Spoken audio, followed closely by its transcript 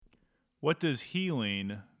What does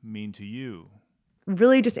healing mean to you?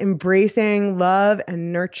 Really just embracing love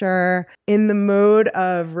and nurture in the mode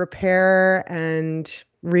of repair and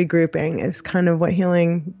regrouping is kind of what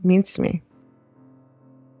healing means to me.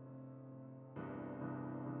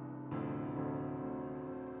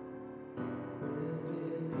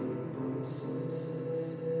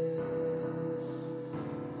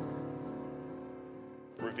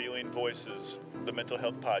 Revealing Voices, the mental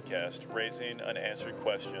health podcast, raising unanswered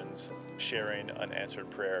questions, sharing unanswered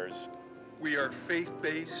prayers. We are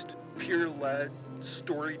faith-based, peer-led,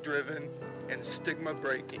 story-driven, and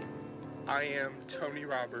stigma-breaking. I am Tony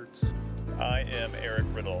Roberts. I am Eric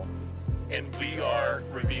Riddle. And we are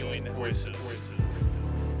Revealing Voices.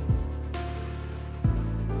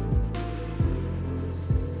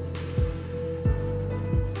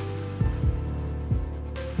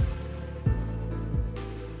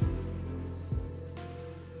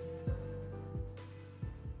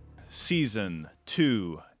 Season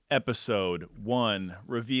 2, Episode 1,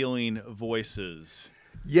 Revealing Voices.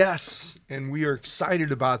 Yes, and we are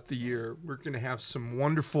excited about the year. We're going to have some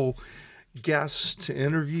wonderful guests to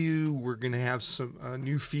interview. We're going to have a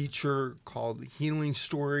new feature called Healing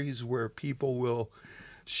Stories, where people will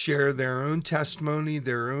share their own testimony,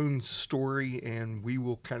 their own story, and we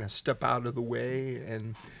will kind of step out of the way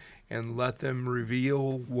and let them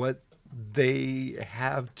reveal what they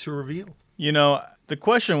have to reveal. You know, the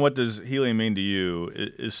question, what does healing mean to you,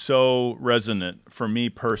 is so resonant for me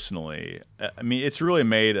personally. I mean, it's really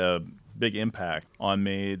made a big impact on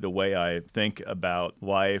me, the way I think about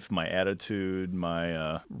life, my attitude,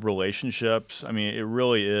 my relationships. I mean, it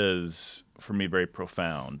really is, for me, very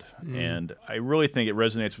profound. And I really think it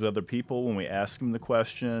resonates with other people when we ask them the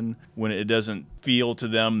question, when it doesn't feel to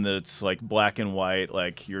them that it's like black and white,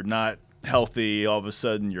 like you're not healthy, all of a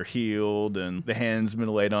sudden you're healed and the hand's been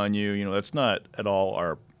laid on you. You know, that's not at all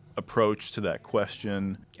our approach to that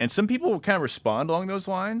question. And some people kind of respond along those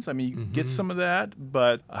lines. I mean, you get some of that,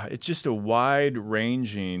 but it's just a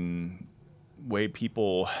wide-ranging way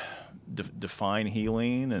people define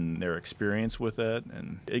healing and their experience with it.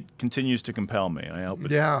 And it continues to compel me. I hope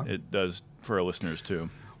it does for our listeners too.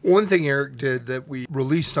 One thing Eric did that we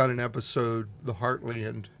released on an episode, the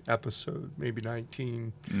Heartland episode, maybe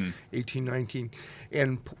 18, 19.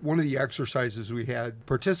 And one of the exercises we had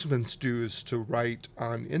participants do is to write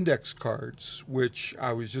on index cards, which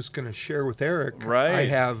I was just going to share with Eric. Right. I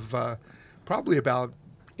have probably about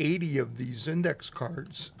 80 of these index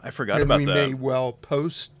cards. I forgot about that. And we may well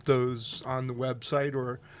post those on the website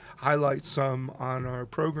or highlight some on our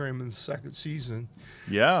program in the second season.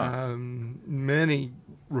 Yeah. Many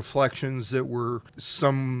reflections that were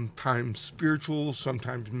sometimes spiritual,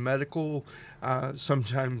 sometimes medical,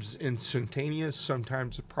 sometimes instantaneous,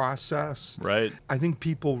 sometimes a process. Right. I think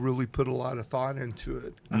people really put a lot of thought into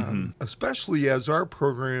it, especially as our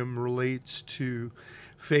program relates to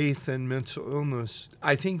faith and mental illness.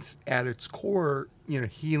 I think at its core,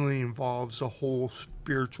 healing involves a whole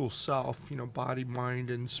spiritual self, body, mind,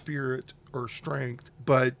 and spirit or strength.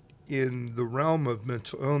 But in the realm of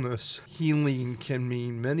mental illness, healing can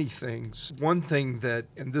mean many things. One thing that,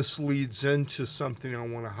 and this leads into something I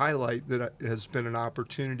want to highlight that has been an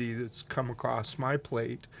opportunity that's come across my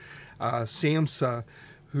plate, SAMHSA,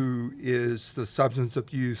 who is the Substance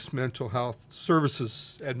Abuse Mental Health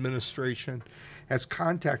Services Administration, has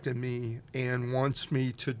contacted me and wants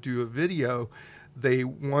me to do a video. They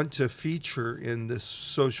want to feature in this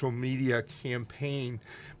social media campaign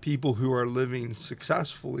people who are living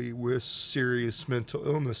successfully with serious mental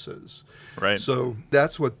illnesses. Right. So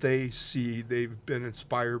that's what they see. They've been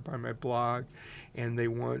inspired by my blog, and they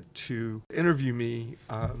want to interview me.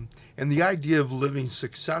 And the idea of living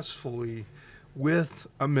successfully with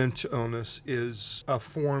a mental illness is a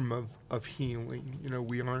form of healing.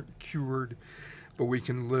 We aren't cured, but we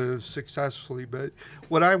can live successfully. But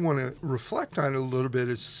what I want to reflect on a little bit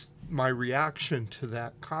is my reaction to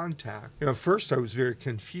that contact. First I was very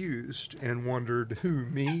confused and wondered, who,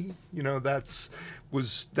 me?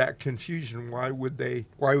 Was that confusion. Why would they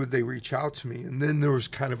reach out to me? And then there was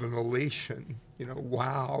kind of an elation,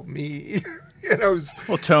 wow, me.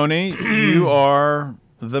 Well, Tony, you are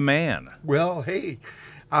the man. Well, hey,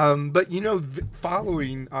 but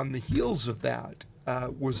following on the heels of that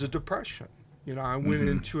was a depression. I went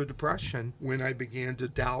into a depression when I began to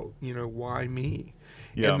doubt, why me?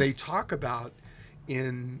 Yeah. And they talk about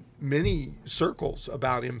in many circles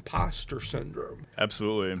about imposter syndrome.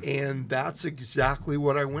 Absolutely. And that's exactly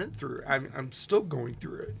what I went through. I'm still going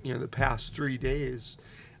through it. The past 3 days,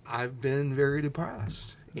 I've been very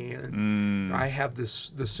depressed. And I have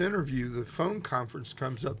this interview. The phone conference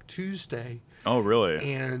comes up Tuesday. Oh,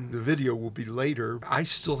 really? And the video will be later. I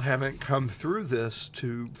still haven't come through this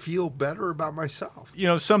to feel better about myself. You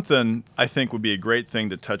know, something I think would be a great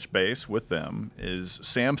thing to touch base with them is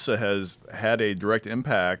SAMHSA has had a direct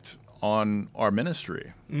impact on our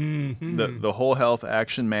ministry. The Whole Health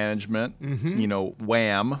Action Management, you know,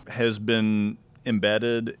 WHAM, has been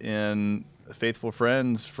embedded in Faithful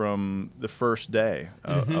Friends from the first day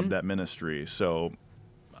of that ministry. So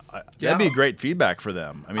that'd be great feedback for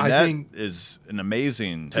them. I mean, that is an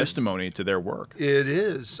amazing testimony to their work. It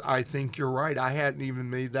is. I think you're right. I hadn't even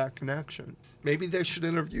made that connection. Maybe they should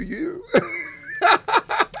interview you.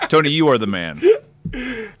 Tony, you are the man.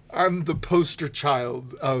 I'm the poster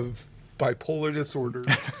child of bipolar disorder,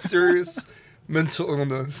 serious mental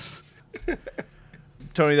illness.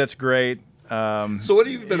 Tony, that's great. So what have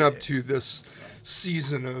you been up to this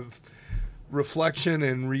season of reflection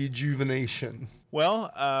and rejuvenation?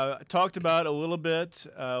 Well, I talked about a little bit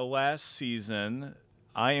last season.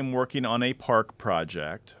 I am working on a park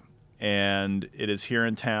project, and it is here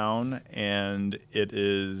in town, and it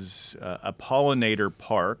is a pollinator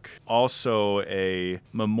park, also a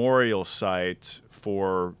memorial site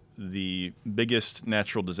for the biggest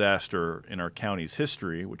natural disaster in our county's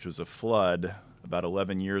history, which was a flood about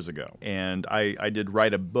 11 years ago. And I did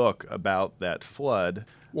write a book about that flood.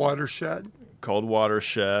 Watershed? Called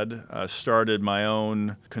Watershed. Started my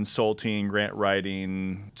own consulting, grant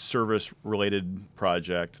writing, service-related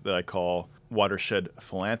project that I call Watershed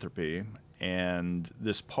Philanthropy. And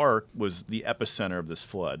this park was the epicenter of this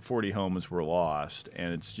flood. 40 homes were lost,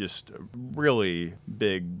 and it's just a really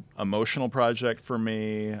big emotional project for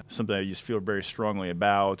me, something I just feel very strongly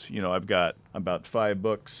about. You know, I've got about 5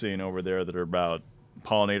 books sitting over there that are about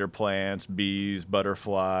pollinator plants, bees,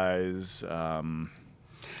 butterflies.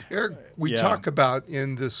 Eric, we talk about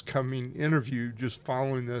in this coming interview, just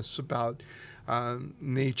following this, about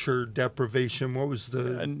nature deprivation. What was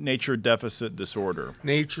the nature deficit disorder?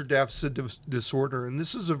 Nature deficit disorder, and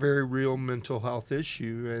this is a very real mental health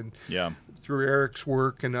issue. And through Eric's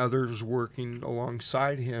work and others working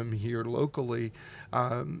alongside him here locally,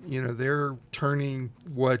 you know, they're turning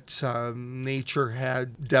what nature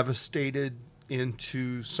had devastated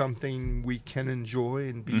into something we can enjoy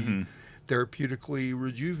and be therapeutically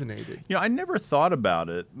rejuvenated. You know, I never thought about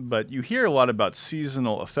it, but you hear a lot about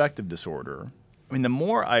seasonal affective disorder. I mean, the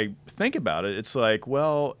more I think about it, it's like,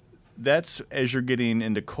 well, that's as you're getting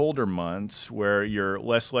into colder months where you're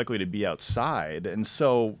less likely to be outside. And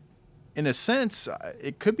so, in a sense,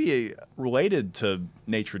 it could be related to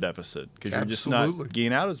nature deficit because you're just not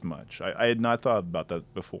getting out as much. I had not thought about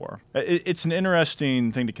that before. It's an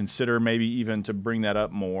interesting thing to consider, maybe even to bring that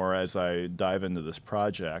up more as I dive into this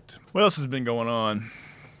project. What else has been going on?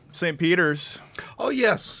 St. Peter's. Oh,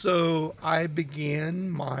 yes. So I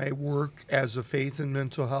began my work as a faith and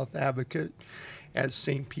mental health advocate at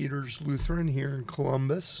St. Peter's Lutheran here in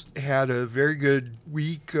Columbus. Had a very good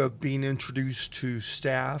week of being introduced to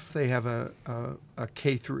staff. They have a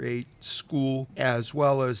K through 8 school, as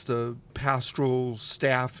well as the pastoral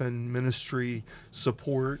staff and ministry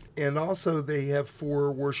support. And also they have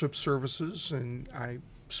 4 worship services, and I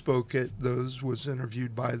spoke at those, was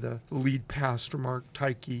interviewed by the lead pastor, Mark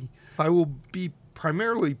Tyke. I will be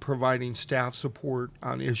primarily providing staff support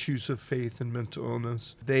on issues of faith and mental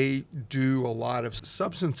illness. They do a lot of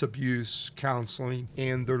substance abuse counseling,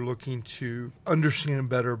 and they're looking to understand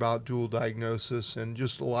better about dual diagnosis and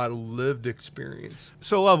just a lot of lived experience.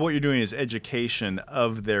 So a lot of what you're doing is education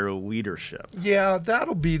of their leadership. Yeah,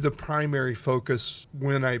 that'll be the primary focus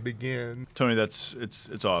when I begin. Tony,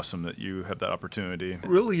 it's awesome that you have that opportunity. It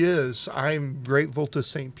really is. I'm grateful to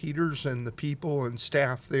St. Peter's and the people and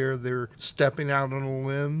staff there. They're stepping out on a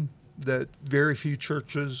limb that very few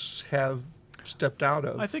churches have stepped out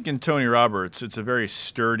of. I think in Tony Roberts, it's a very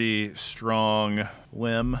sturdy, strong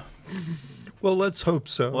limb. Well, let's hope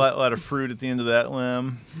so. A lot of fruit at the end of that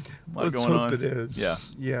limb. Let's hope it is. Yeah.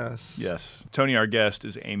 Yes. Tony, our guest,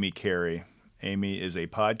 is Amy Carey. Amy is a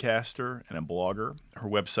podcaster and a blogger. Her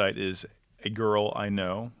website is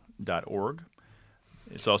agirliknow.org.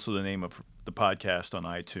 It's also the name of the podcast on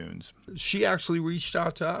iTunes. She actually reached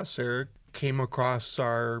out to us, Eric. Came across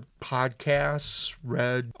our podcasts,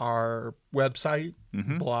 read our website,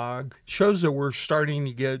 blog. Shows that we're starting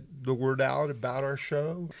to get the word out about our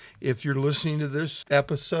show. If you're listening to this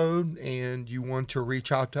episode and you want to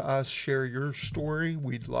reach out to us, share your story,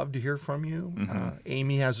 we'd love to hear from you.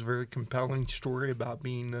 Amy has a very compelling story about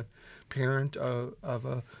being a parent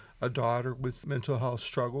of a daughter with mental health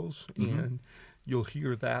struggles. And you'll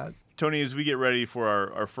hear that. Tony, as we get ready for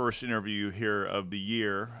our first interview here of the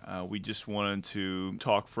year, we just wanted to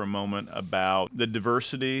talk for a moment about the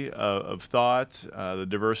diversity of thought, the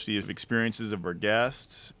diversity of experiences of our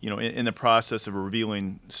guests. You know, in the process of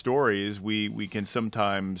revealing stories, we can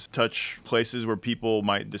sometimes touch places where people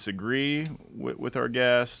might disagree with our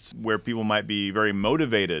guests, where people might be very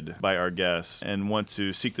motivated by our guests and want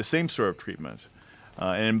to seek the same sort of treatment.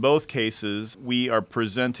 And in both cases, we are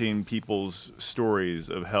presenting people's stories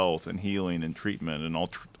of health and healing and treatment and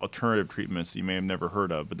alternative treatments you may have never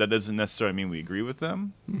heard of. But that doesn't necessarily mean we agree with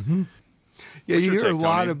them. Mm-hmm. Yeah, you hear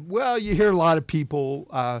you hear a lot of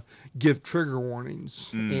people give trigger warnings,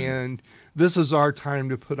 and this is our time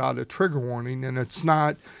to put out a trigger warning, and it's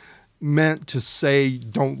not meant to say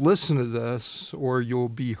don't listen to this or you'll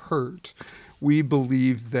be hurt. We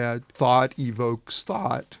believe that thought evokes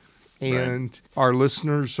thought. And our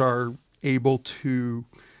listeners are able to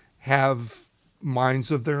have minds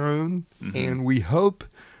of their own. Mm-hmm. And we hope,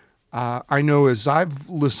 I know as I've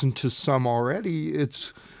listened to some already,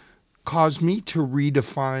 it's caused me to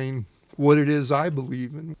redefine what it is I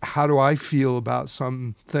believe in. How do I feel about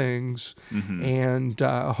some things? Mm-hmm. And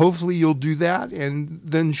hopefully you'll do that and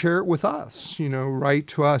then share it with us. You know, write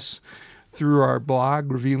to us through our blog,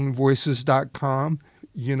 revealingvoices.com.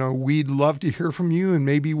 You know, we'd love to hear from you, and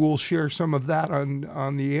maybe we'll share some of that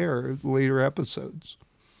on the air later episodes.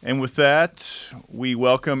 And with that, we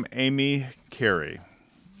welcome Amy Carey.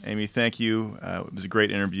 Amy, thank you. It was a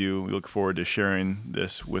great interview. We look forward to sharing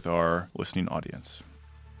this with our listening audience.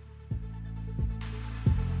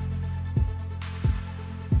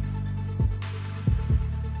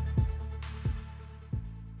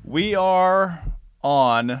 We are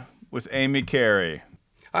on with Amy Carey.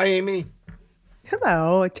 Hi, Amy.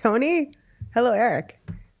 Hello, Tony. Hello, Eric.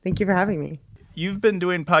 Thank you for having me. You've been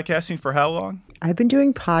doing podcasting for how long? I've been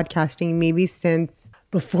doing podcasting maybe since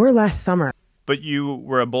before last summer. But you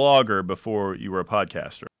were a blogger before you were a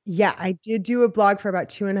podcaster. Yeah, I did do a blog for about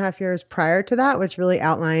 2.5 years prior to that, which really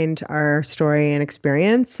outlined our story and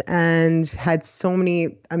experience, and had so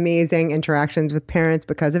many amazing interactions with parents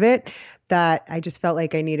because of it that I just felt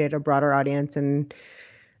like I needed a broader audience and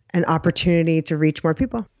an opportunity to reach more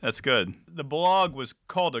people. That's good. The blog was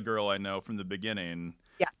called A Girl I Know from the beginning.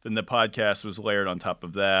 Yes. Then the podcast was layered on top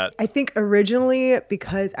of that. I think originally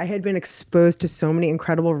because I had been exposed to so many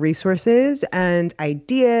incredible resources and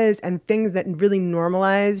ideas and things that really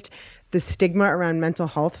normalized the stigma around mental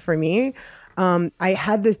health for me, I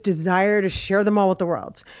had this desire to share them all with the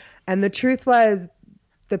world. And the truth was,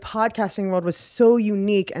 the podcasting world was so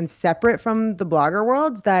unique and separate from the blogger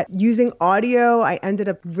world that using audio, I ended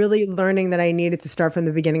up really learning that I needed to start from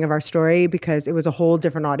the beginning of our story because it was a whole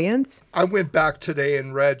different audience. I went back today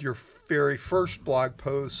and read your very first blog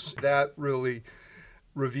post. That really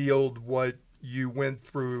revealed what you went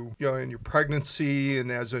through, you know, in your pregnancy and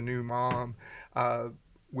as a new mom,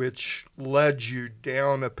 which led you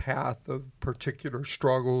down a path of particular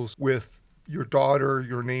struggles with your daughter,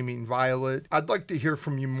 you're naming Violet. I'd like to hear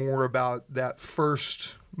from you more about that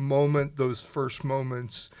first moment, those first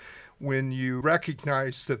moments when you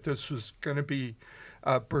recognized that this was going to be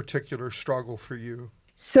a particular struggle for you.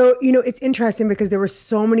 So, you know, it's interesting because there were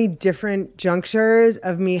so many different junctures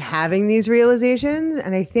of me having these realizations.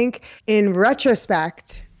 And I think in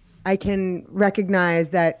retrospect, I can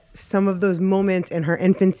recognize that some of those moments in her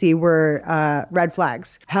infancy were red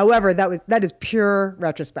flags. However, that is pure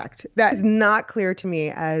retrospect. That is not clear to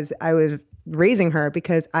me as I was raising her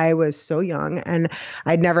because I was so young and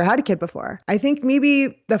I'd never had a kid before. I think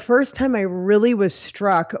maybe the first time I really was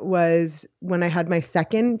struck was when I had my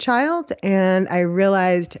second child, and I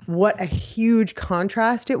realized what a huge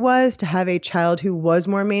contrast it was to have a child who was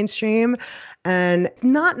more mainstream. And it's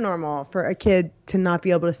not normal for a kid to not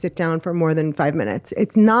be able to sit down for more than 5 minutes.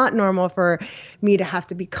 It's not normal for me to have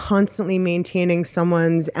to be constantly maintaining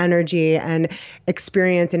someone's energy and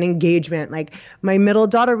experience and engagement. Like my middle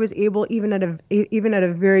daughter was able, even at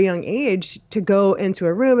a very young age, to go into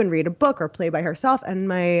a room and read a book or play by herself. And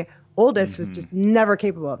my oldest was just never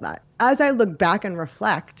capable of that. As I look back and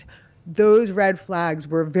reflect, those red flags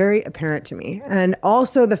were very apparent to me. And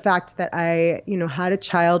also the fact that I, had a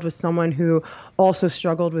child with someone who also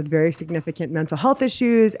struggled with very significant mental health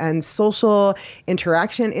issues and social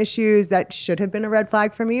interaction issues that should have been a red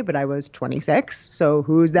flag for me, but I was 26. So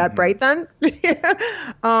who's that bright then?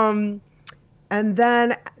 And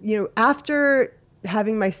then, after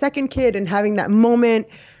having my second kid and having that moment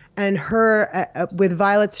and her with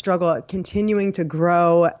Violet's struggle continuing to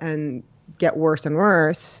grow and get worse and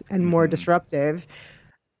worse and more disruptive,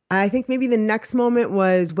 I think maybe the next moment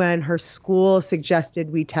was when her school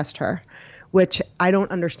suggested we test her which I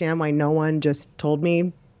don't understand why no one just told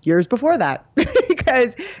me years before that,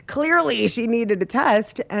 because clearly she needed a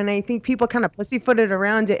test. And I think people kind of pussyfooted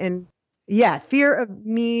around it, and fear of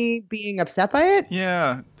me being upset by it.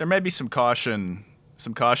 Yeah, there may be some caution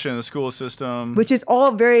in the school system. Which is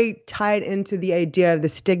all very tied into the idea of the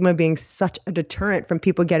stigma being such a deterrent from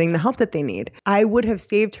people getting the help that they need. I would have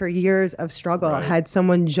saved her years of struggle had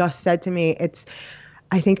someone just said to me,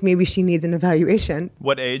 I think maybe she needs an evaluation.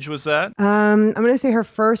 What age was that? I'm going to say her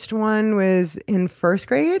first one was in first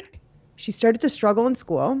grade. She started to struggle in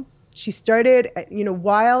school. She started,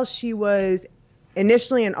 while she was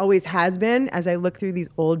initially and always has been, as I look through these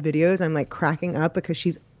old videos, I'm like cracking up because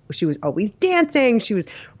she was always dancing. She was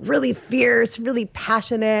really fierce, really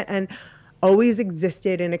passionate, and always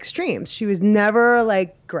existed in extremes. She was never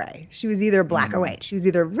like gray. She was either black or white. She was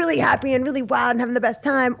either really happy and really wild and having the best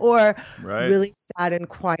time, or really sad and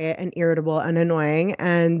quiet and irritable and annoying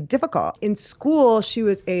and difficult. In school, she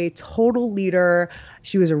was a total leader.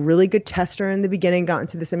 She was a really good tester in the beginning, got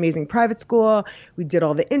into this amazing private school. We did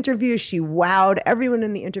all the interviews. She wowed everyone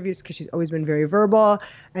in the interviews because she's always been very verbal.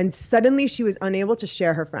 And suddenly she was unable to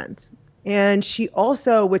share her friends. And she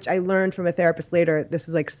also, which I learned from a therapist later, this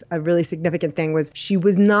is like a really significant thing, was she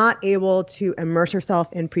was not able to immerse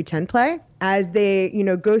herself in pretend play. As they,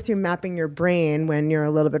 go through mapping your brain when you're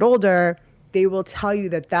a little bit older, they will tell you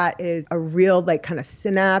that is a real like kind of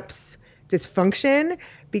synapse dysfunction,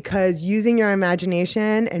 because using your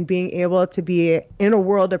imagination and being able to be in a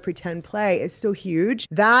world of pretend play is so huge.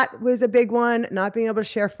 That was a big one, not being able to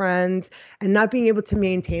share friends and not being able to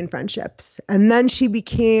maintain friendships. And then she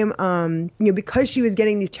became, because she was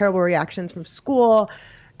getting these terrible reactions from school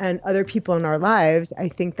and other people in our lives, I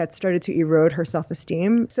think that started to erode her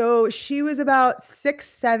self-esteem. So she was about 6,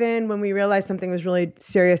 7 when we realized something was really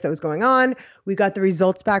serious that was going on. We got the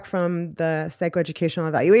results back from the psychoeducational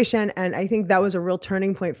evaluation. And I think that was a real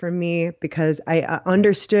turning point for me, because I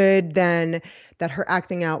understood then that her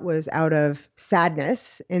acting out was out of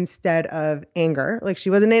sadness instead of anger. Like,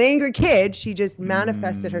 she wasn't an angry kid. She just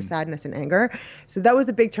manifested her sadness and anger. So that was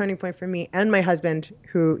a big turning point for me and my husband,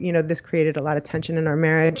 who, this created a lot of tension in our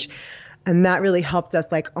marriage. And that really helped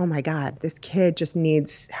us, like, oh my God, this kid just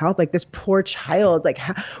needs help. Like, this poor child, like,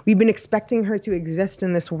 we've been expecting her to exist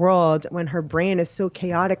in this world when her brain is so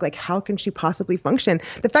chaotic. Like, how can she possibly function?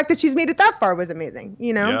 The fact that she's made it that far was amazing,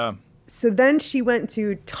 Yeah. So then she went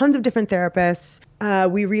to tons of different therapists.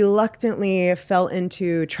 We reluctantly fell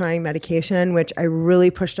into trying medication, which I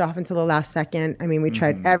really pushed off until the last second. I mean, we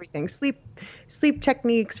tried everything: sleep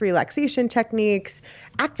techniques, relaxation techniques,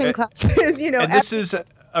 acting classes, And this is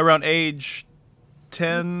around age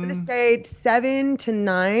 10? I'm going to say 7 to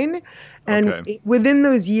 9. And within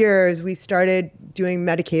those years, we started doing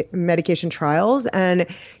medication trials. And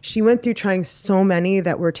she went through trying so many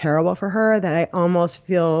that were terrible for her that I almost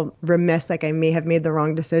feel remiss, like I may have made the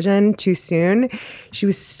wrong decision too soon. She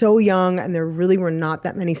was so young, and there really were not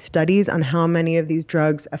that many studies on how many of these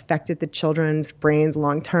drugs affected the children's brains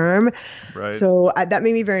long term. Right. So that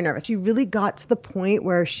made me very nervous. She really got to the point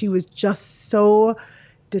where she was just so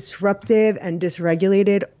disruptive and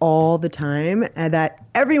dysregulated all the time, and that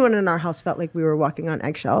everyone in our house felt like we were walking on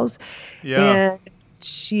eggshells. Yeah. And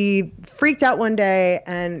she freaked out one day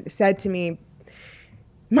and said to me,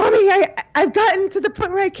 "Mommy, I've gotten to the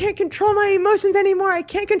point where I can't control my emotions anymore. I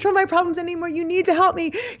can't control my problems anymore. You need to help me. You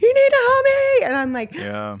need to help me." And I'm like,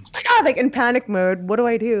 oh my God, like in panic mode. What do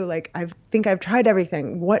I do? Like, I think I've tried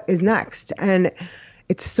everything. What is next? And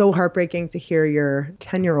it's so heartbreaking to hear your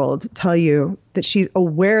 10-year-old tell you that she's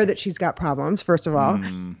aware that she's got problems, first of all,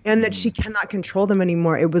 and that she cannot control them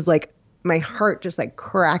anymore. It was like my heart just like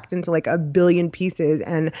cracked into like a billion pieces,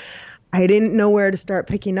 and I didn't know where to start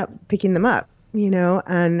picking them up,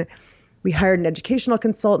 and we hired an educational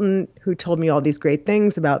consultant who told me all these great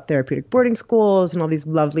things about therapeutic boarding schools and all these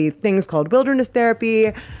lovely things called wilderness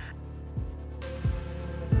therapy.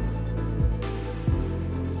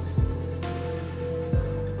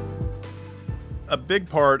 A big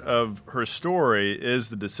part of her story is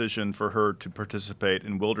the decision for her to participate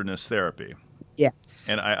in wilderness therapy. Yes.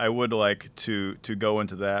 And I would like to go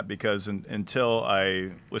into that, because until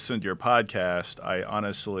I listened to your podcast, I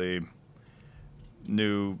honestly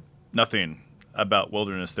knew nothing about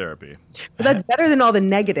wilderness therapy. But that's better than all the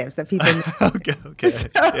negatives that people know. Okay.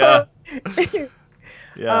 So,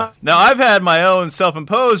 yeah. Now, I've had my own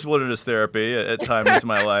self-imposed wilderness therapy at times in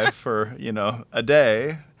my life for, a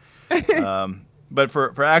day. But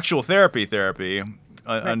for actual therapy, right,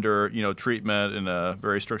 under treatment in a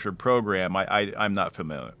very structured program, I'm not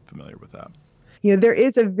familiar with that. There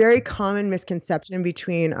is a very common misconception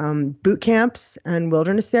between boot camps and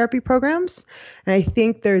wilderness therapy programs. And I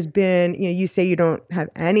think there's been, you say you don't have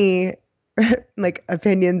any like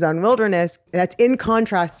opinions on wilderness. That's in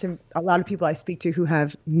contrast to a lot of people I speak to who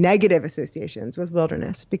have negative associations with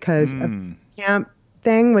wilderness because of camp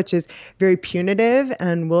thing, which is very punitive,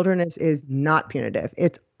 and wilderness is not punitive.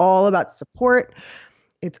 It's all about support.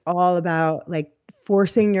 It's all about like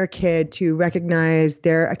forcing your kid to recognize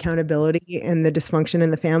their accountability in the dysfunction in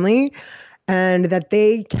the family and that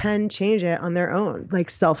they can change it on their own, like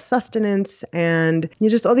self-sustenance and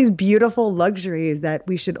just all these beautiful luxuries that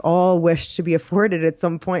we should all wish to be afforded at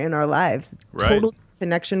some point in our lives. Right. Total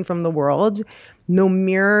disconnection from the world, no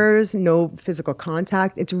mirrors, no physical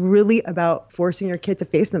contact. It's really about forcing your kid to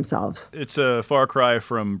face themselves. It's a far cry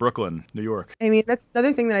from Brooklyn, New York. I mean, that's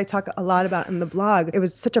another thing that I talk a lot about in the blog. It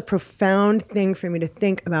was such a profound thing for me to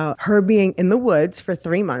think about her being in the woods for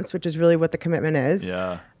 3 months, which is really what the commitment is.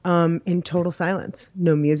 Yeah. In total silence,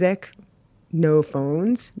 no music, no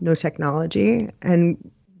phones, no technology.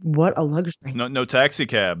 And what a luxury. No taxi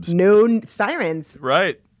cabs. No sirens.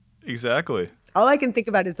 Right. Exactly. All I can think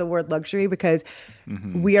about is the word luxury because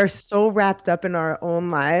we are so wrapped up in our own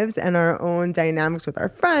lives and our own dynamics with our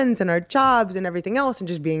friends and our jobs and everything else and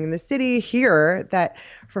just being in the city here that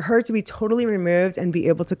for her to be totally removed and be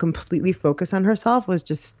able to completely focus on herself was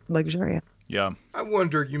just luxurious. Yeah. I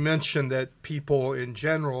wonder, you mentioned that people in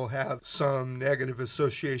general have some negative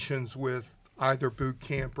associations with either boot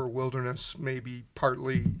camp or wilderness, maybe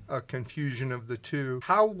partly a confusion of the two.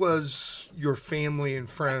 How was your family and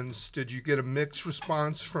friends? Did you get a mixed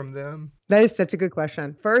response from them? That is such a good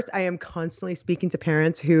question. First, I am constantly speaking to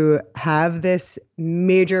parents who have this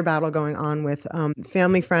major battle going on with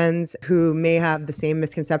family friends who may have the same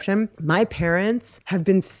misconception. My parents have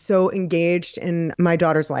been so engaged in my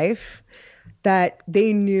daughter's life that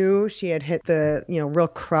they knew she had hit the, real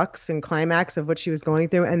crux and climax of what she was going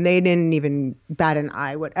through, and they didn't even bat an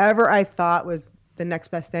eye. Whatever I thought was the next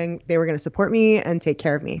best thing, they were going to support me and take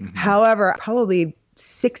care of me. However, probably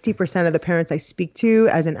 60% of the parents I speak to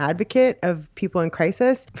as an advocate of people in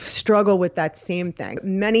crisis struggle with that same thing.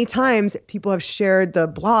 Many times people have shared the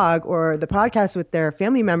blog or the podcast with their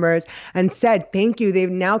family members and said, thank you. They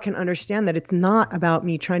now can understand that it's not about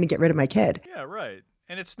me trying to get rid of my kid. Yeah, right.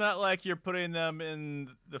 And it's not like you're putting them in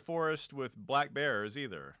the forest with black bears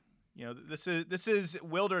either. This is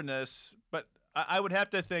wilderness, but I would have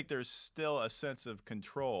to think there's still a sense of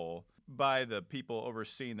control by the people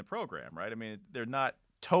overseeing the program, right? I mean, they're not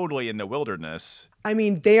totally in the wilderness. I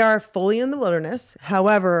mean, they are fully in the wilderness.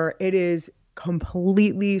 However, it is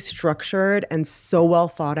completely structured and so well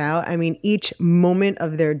thought out. I mean, each moment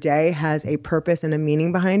of their day has a purpose and a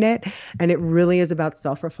meaning behind it. And it really is about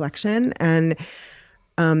self-reflection. And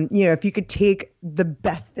if you could take the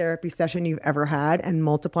best therapy session you've ever had and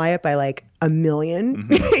multiply it by like 1 million,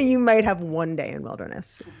 you might have one day in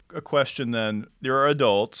wilderness. A question then, there are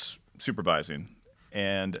adults supervising.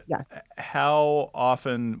 And yes. How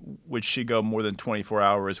often would she go more than 24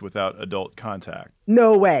 hours without adult contact?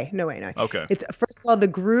 No way. Okay. It's first of all, the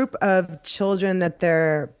group of children that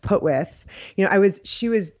they're put with, she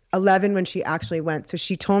was 11 when she actually went. So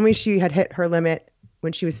she told me she had hit her limit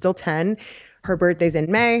when she was still 10. Her birthday's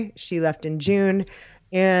in May. She left in June.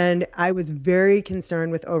 And I was very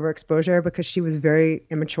concerned with overexposure because she was very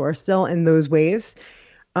immature still in those ways.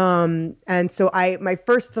 And so my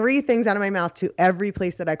first 3 things out of my mouth to every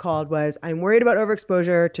place that I called was, I'm worried about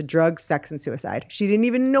overexposure to drugs, sex, and suicide. She didn't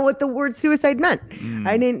even know what the word suicide meant.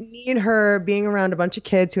 I didn't need her being around a bunch of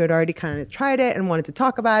kids who had already kind of tried it and wanted to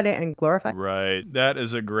talk about it and glorify. Right. That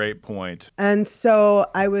is a great point. And so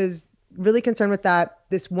I was really concerned with that.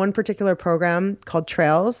 This one particular program called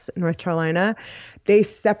Trails in North Carolina, they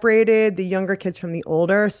separated the younger kids from the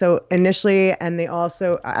older. So initially, and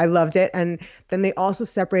I loved it. And then they also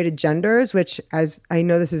separated genders, which, as I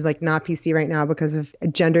know this is like not PC right now because of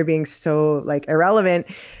gender being so like irrelevant.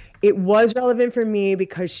 It was relevant for me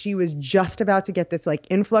because she was just about to get this like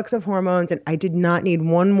influx of hormones, and I did not need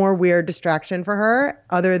one more weird distraction for her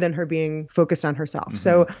other than her being focused on herself.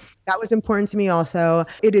 So that was important to me also.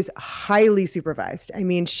 It is highly supervised. I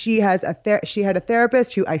mean, she had a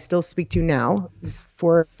therapist who I still speak to now,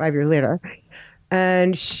 4 or 5 years later,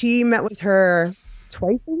 and she met with her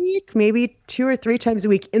twice a week, maybe 2 or 3 times a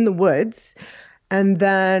week in the woods. And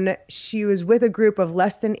then she was with a group of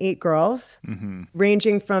less than 8 girls,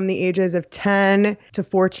 ranging from the ages of 10 to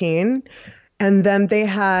 14. And then they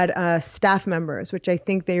had staff members, which I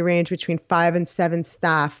think they range between 5 and 7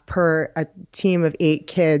 staff per a team of 8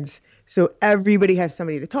 kids So everybody has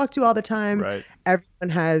somebody to talk to all the time. Right. Everyone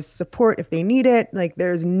has support if they need it. Like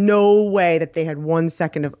there's no way that they had 1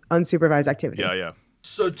 second of unsupervised activity. Yeah.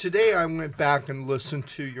 So today I went back and listened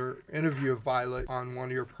to your interview of Violet on one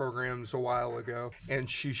of your programs a while ago, and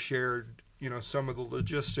she shared, some of the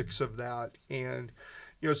logistics of that, and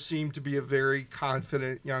seemed to be a very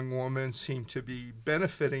confident young woman, seemed to be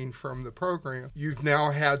benefiting from the program. You've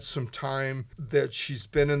now had some time that she's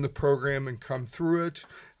been in the program and come through it.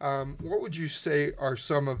 What would you say are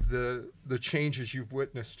some of the changes you've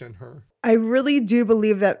witnessed in her? I really do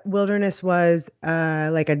believe that Wilderness was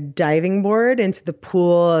like a diving board into the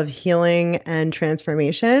pool of healing and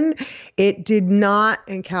transformation. It did not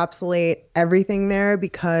encapsulate everything there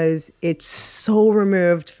because it's so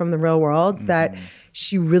removed from the real world that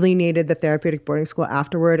she really needed the therapeutic boarding school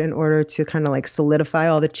afterward in order to kind of like solidify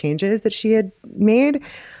all the changes that she had made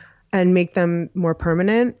and make them more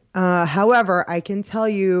permanent. However, I can tell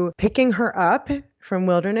you picking her up from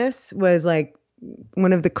Wilderness was like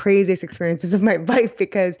one of the craziest experiences of my life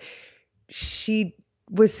because she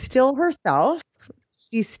was still herself.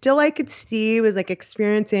 She still, I could see, was like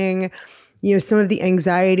experiencing, some of the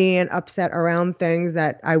anxiety and upset around things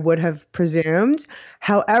that I would have presumed.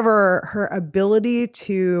 However, her ability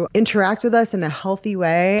to interact with us in a healthy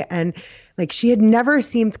way, and like she had never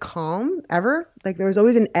seemed calm ever. Like there was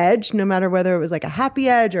always an edge, no matter whether it was like a happy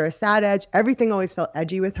edge or a sad edge. Everything always felt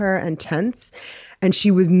edgy with her and tense. And she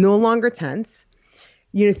was no longer tense.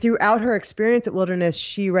 Throughout her experience at Wilderness,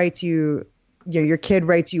 she writes you, your kid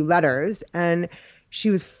writes you letters, and she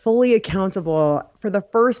was fully accountable for the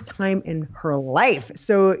first time in her life.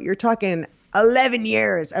 So you're talking 11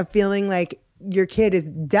 years of feeling like your kid is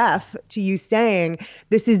deaf to you saying,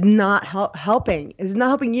 this is not helping. It's not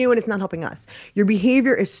helping you and it's not helping us. Your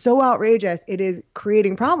behavior is so outrageous. It is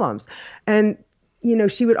creating problems. And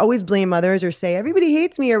she would always blame others or say, everybody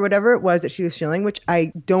hates me or whatever it was that she was feeling, which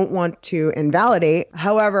I don't want to invalidate.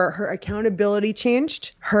 However, her accountability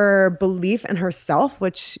changed, her belief in herself,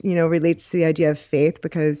 which, relates to the idea of faith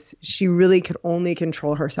because she really could only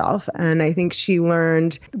control herself. And I think she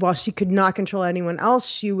learned while she could not control anyone else,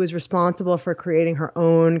 she was responsible for creating her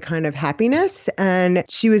own kind of happiness. And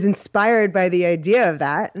she was inspired by the idea of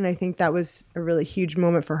that. And I think that was a really huge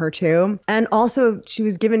moment for her too. And also she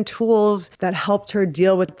was given tools that helped her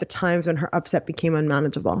deal with the times when her upset became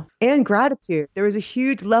unmanageable. And gratitude. There was a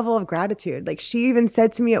huge level of gratitude. Like she even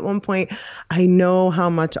said to me at one point, I know how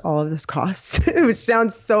much all of this costs, which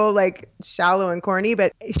sounds so like shallow and corny,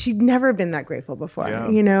 but she'd never been that grateful before,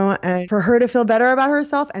 and for her to feel better about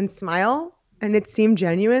herself and smile, and it seemed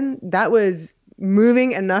genuine, that was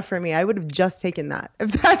moving enough for me. I would have just taken that.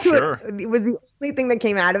 If that's Sure. what it was the only thing that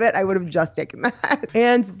came out of it, I would have just taken that.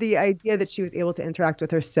 And the idea that she was able to interact with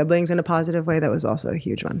her siblings in a positive way, that was also a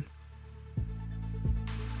huge one.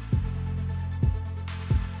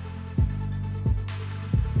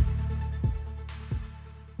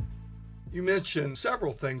 You mentioned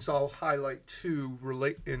several things. I'll highlight two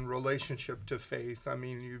in relationship to faith. I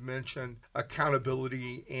mean, you mentioned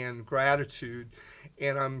accountability and gratitude.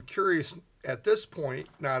 And I'm curious at this point,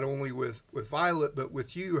 not only with Violet, but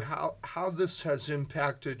with you, how this has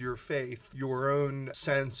impacted your faith, your own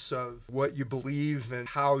sense of what you believe and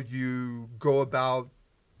how you go about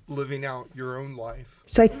living out your own life.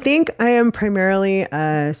 So I think I am primarily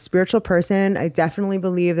a spiritual person. I definitely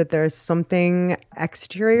believe that there's something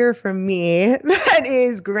exterior from me that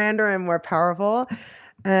is grander and more powerful.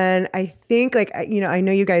 And I think I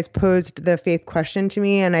know you guys posed the faith question to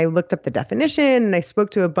me and I looked up the definition and I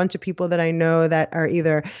spoke to a bunch of people that I know that are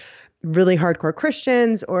either really hardcore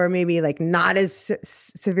Christians or maybe like not as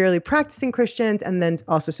severely practicing Christians, and then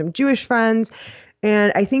also some Jewish friends.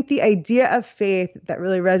 And I think the idea of faith that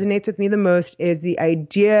really resonates with me the most is the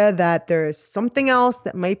idea that there is something else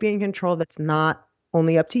that might be in control that's not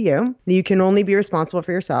only up to you. You can only be responsible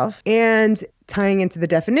for yourself. And tying into the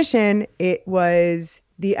definition, it was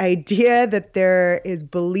the idea that there is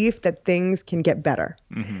belief that things can get better.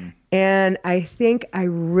 Mm-hmm. And I think I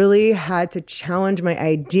really had to challenge my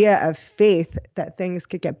idea of faith that things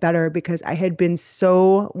could get better because I had been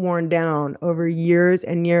so worn down over years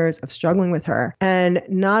and years of struggling with her. And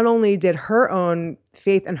not only did her own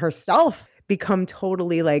faith in herself become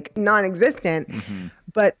totally like non-existent, mm-hmm.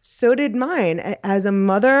 but so did mine as a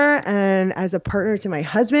mother and as a partner to my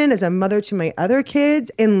husband, as a mother to my other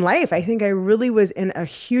kids in life. I think I really was in a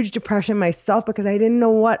huge depression myself because I didn't know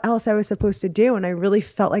what else I was supposed to do. And I really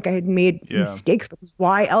felt like I had made mistakes because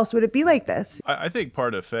why else would it be like this? I think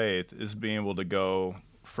part of faith is being able to go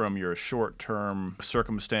from your short-term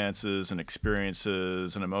circumstances and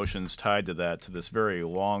experiences and emotions tied to that to this very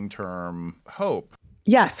long-term hope.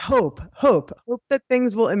 Yes, hope that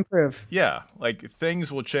things will improve. Yeah, like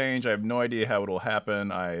things will change. I have no idea how it'll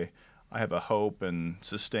happen. I have a hope and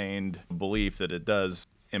sustained belief that it does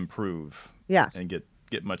improve and Yes.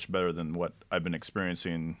 get much better than what I've been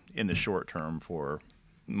experiencing in the short term for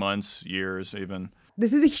months, years, even.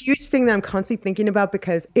 This is a huge thing that I'm constantly thinking about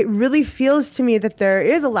because it really feels to me that there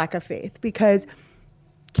is a lack of faith because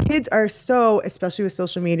kids are so, especially with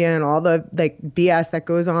social media and all the like BS that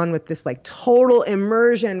goes on with this like total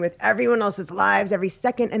immersion with everyone else's lives every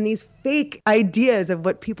second and these fake ideas of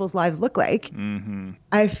what people's lives look like. Mm-hmm.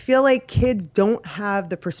 I feel like kids don't have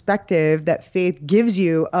the perspective that faith gives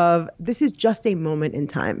you of this is just a moment in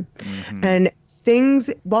time. Mm-hmm. And things,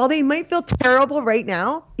 while they might feel terrible right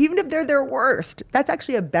now, even if they're their worst, that's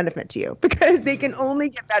actually a benefit to you because they can only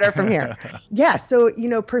get better from here. Yeah. So,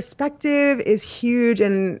 perspective is huge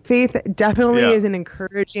and faith definitely Yeah. is an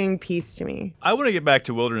encouraging piece to me. I want to get back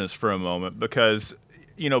to wilderness for a moment because,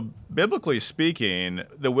 biblically speaking,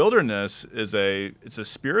 the wilderness it's a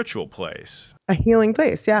spiritual place. A healing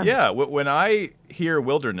place. Yeah. Yeah, when I hear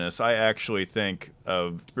wilderness, I actually think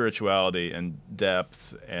of spirituality and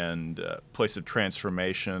depth and place of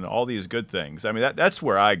transformation, all these good things. I mean, that's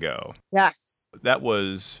where I go. Yes. That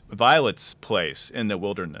was Violet's place in the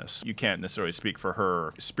wilderness. You can't necessarily speak for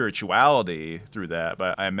her spirituality through that,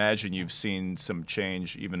 but I imagine you've seen some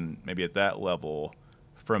change even maybe at that level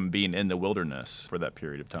from being in the wilderness for that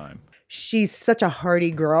period of time. She's such a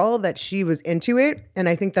hardy girl that she was into it. And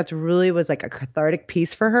I think that's really was like a cathartic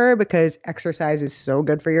piece for her because exercise is so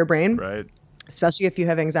good for your brain, Right. especially if you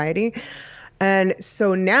have anxiety. And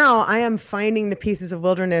so now I am finding the pieces of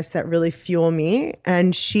wilderness that really fuel me.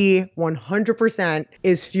 And she 100%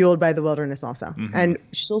 is fueled by the wilderness also. Mm-hmm. And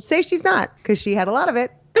she'll say she's not because she had a lot of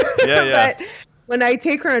it. Yeah. But when I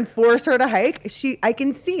take her and force her to hike, I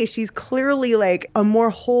can see she's clearly like a more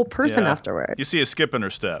whole person Yeah. afterward. You see a skip in her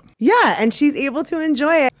step. Yeah. And she's able to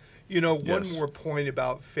enjoy it. One Yes. more point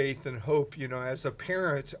about faith and hope. As a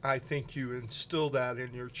parent, I think you instill that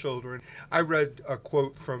in your children. I read a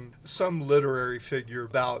quote from some literary figure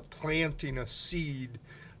about planting a seed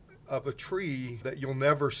of a tree that you'll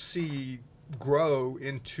never see grow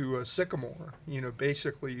into a sycamore.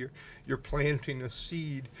 Basically, you're planting a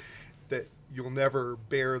seed that you'll never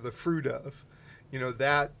bear the fruit of.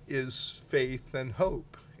 That is faith and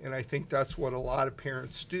hope. And I think that's what a lot of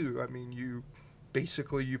parents do. I mean, you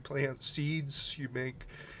plant seeds, you make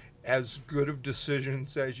as good of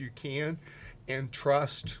decisions as you can, and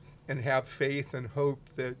trust and have faith and hope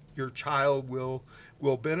that your child will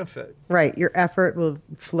benefit. Right. Your effort will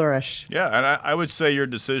flourish. Yeah, and I would say your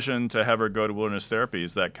decision to have her go to wilderness therapy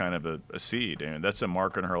is that kind of a seed, and that's a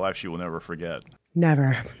mark in her life she will never forget.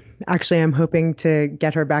 Never. Actually, I'm hoping to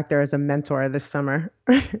get her back there as a mentor this summer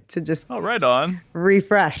to just Right on.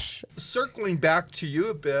 refresh. Circling back to you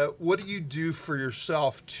a bit, what do you do for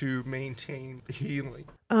yourself to maintain healing?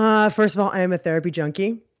 First of all, I am a therapy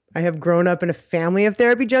junkie. I have grown up in a family of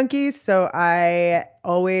therapy junkies, so I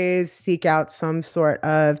always seek out some sort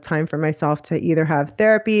of time for myself to either have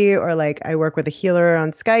therapy or like I work with a healer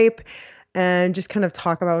on Skype and just kind of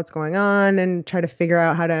talk about what's going on and try to figure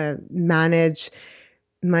out how to manage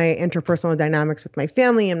my interpersonal dynamics with my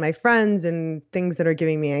family and my friends and things that are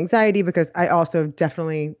giving me anxiety because I also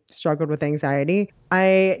definitely struggled with anxiety.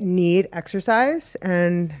 I need exercise,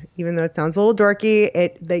 and even though it sounds a little dorky,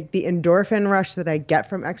 the endorphin rush that I get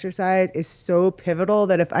from exercise is so pivotal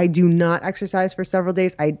that if I do not exercise for several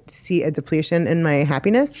days, I see a depletion in my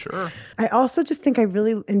happiness. Sure. I also just think I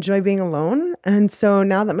really enjoy being alone. And so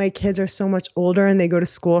now that my kids are so much older and they go to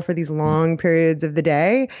school for these long periods of the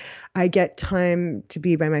day, I get time to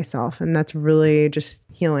be by myself. And that's really just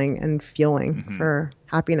healing and fueling for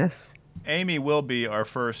happiness. Amy will be our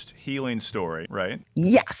first healing story, right?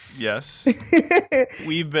 Yes. Yes.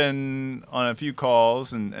 We've been on a few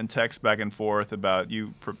calls and texts back and forth about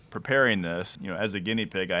you preparing this. As a guinea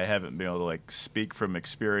pig, I haven't been able to speak from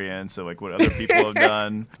experience of what other people have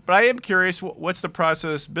done. But I am curious, what's the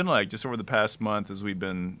process been like just over the past month as we've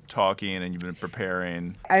been talking and you've been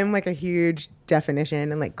preparing? I'm a huge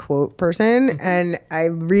definition and quote person, and I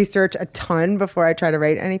research a ton before I try to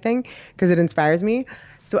write anything because it inspires me.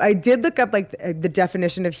 So I did look up the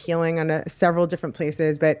definition of healing on several different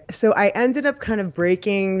places, but so I ended up kind of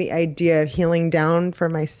breaking the idea of healing down for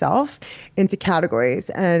myself into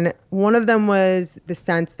categories. And one of them was the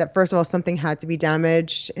sense that, first of all, something had to be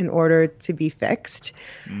damaged in order to be fixed.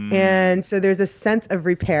 And so there's a sense of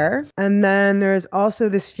repair. And then there's also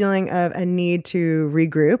this feeling of a need to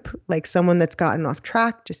regroup, like someone that's gotten off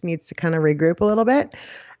track just needs to kind of regroup a little bit.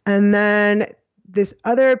 And then this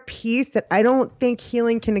other piece that I don't think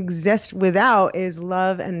healing can exist without is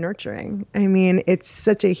love and nurturing. I mean, it's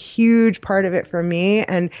such a huge part of it for me.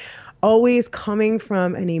 And always coming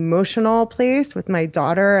from an emotional place with my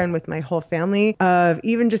daughter and with my whole family of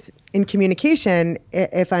even just in communication,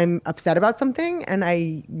 if I'm upset about something and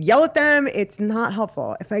I yell at them, it's not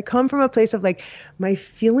helpful. If I come from a place of like, my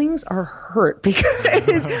feelings are hurt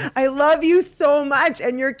because I love you so much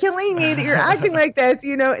and you're killing me that you're acting like this,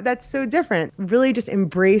 that's so different. Really just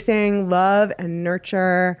embracing love and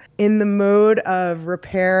nurture in the mode of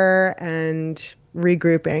repair and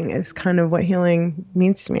regrouping is kind of what healing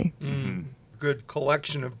means to me. Good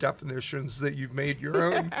collection of definitions that you've made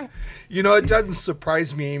your own. It doesn't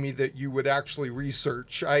surprise me, Amy, that you would actually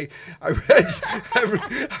research. I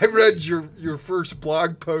read your first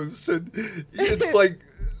blog post, and it's like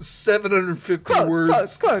 750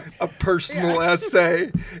 words, quotes. A personal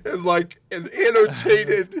essay, and like an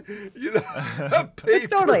annotated, paper.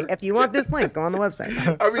 Totally. If you want this link, go on the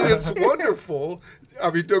website. I mean, it's wonderful. I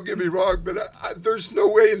mean, don't get me wrong, but there's no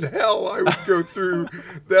way in hell I would go through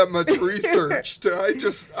that much research. I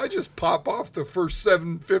just pop off the first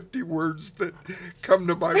 750 words that come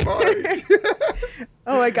to my mind.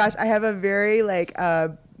 Oh my gosh, I have a very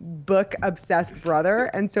book obsessed brother,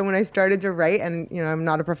 and so when I started to write, and I'm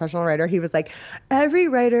not a professional writer, he was like, every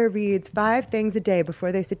writer reads 5 things a day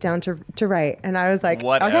before they sit down to write. And I was like,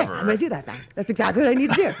 whatever. Okay, I'm gonna do that then. That's exactly what I need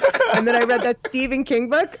to do. And then I read that Stephen King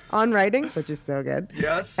book on writing, which is so good.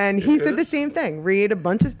 Yes, and he said the same thing: read a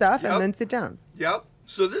bunch of stuff and then sit down. Yep.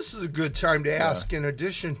 So this is a good time to ask, in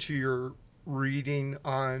addition to your reading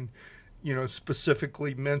on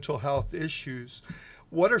specifically mental health issues,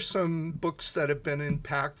 what are some books that have been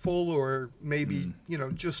impactful, or maybe,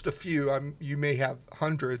 just a few? You may have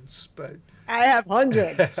hundreds, but... I have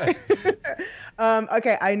hundreds.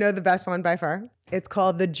 Okay, I know the best one by far. It's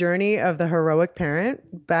called The Journey of the Heroic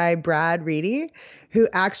Parent by Brad Reedy, who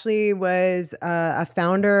actually was a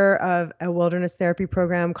founder of a wilderness therapy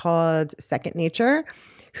program called Second Nature,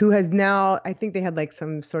 who has now, I think they had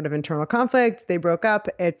some sort of internal conflict. They broke up.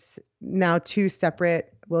 It's now 2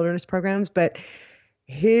 separate wilderness programs, but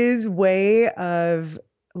his way of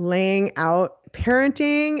laying out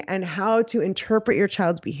parenting and how to interpret your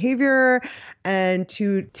child's behavior and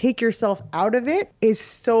to take yourself out of it is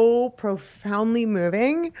so profoundly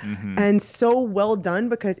moving and so well done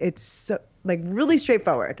because it's so, really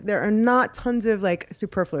straightforward. There are not tons of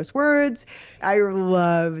superfluous words. I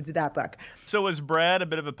loved that book. So was Brad a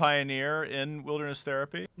bit of a pioneer in wilderness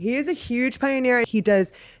therapy? He is a huge pioneer. He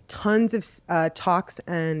does tons of talks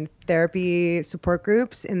and therapy support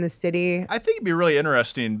groups in the city. I think it'd be really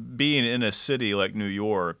interesting being in a city like New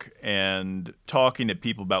York and talking to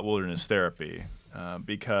people about wilderness therapy.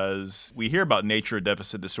 Because we hear about nature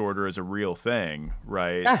deficit disorder as a real thing,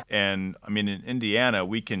 right? Yeah. And I mean, in Indiana,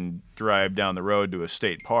 we can drive down the road to a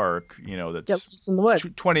state park, that's just in the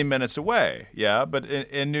woods. 20 minutes away. Yeah. But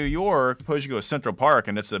in New York, suppose you go to Central Park,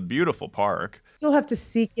 and it's a beautiful park. Still have to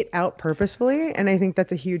seek it out purposefully. And I think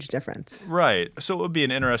that's a huge difference. Right. So it would be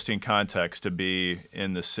an interesting context to be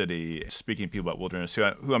in the city speaking to people about wilderness,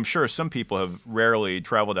 who I'm sure some people have rarely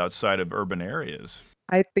traveled outside of urban areas.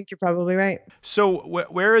 I think you're probably right. So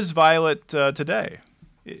where is Violet today?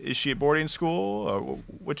 Is she at boarding school? Or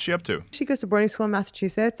what's she up to? She goes to boarding school in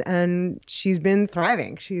Massachusetts, and she's been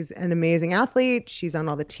thriving. She's an amazing athlete. She's on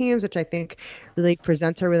all the teams, which I think really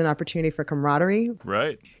presents her with an opportunity for camaraderie.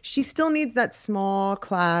 Right. She still needs that small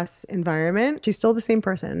class environment. She's still the same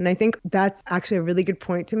person. And I think that's actually a really good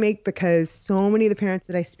point to make, because so many of the parents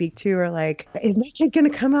that I speak to are like, is my kid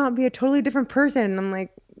going to come out and be a totally different person? And I'm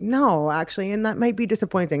like, no, actually. And that might be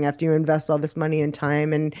disappointing after you invest all this money and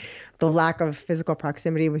time and the lack of physical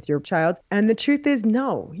proximity with your child. And the truth is,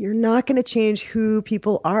 no, you're not going to change who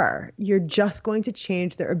people are. You're just going to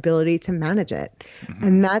change their ability to manage it.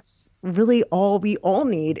 And that's really all we all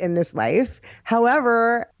need in this life.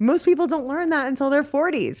 However, most people don't learn that until their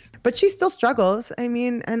 40s. But she still struggles. I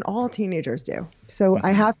mean, and all teenagers do. So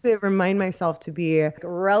I have to remind myself to be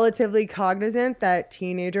relatively cognizant that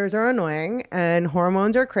teenagers are annoying and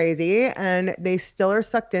hormones are crazy and they still are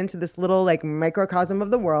sucked into this little microcosm of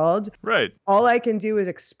the world. Right. All I can do is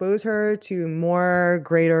expose her to more,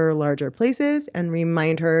 greater, larger places and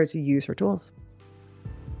remind her to use her tools.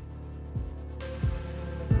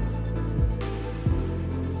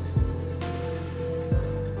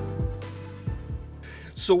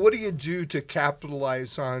 So what do you do to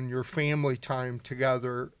capitalize on your family time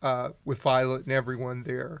together with Violet and everyone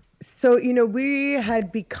there? So, we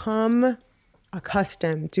had become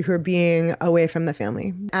accustomed to her being away from the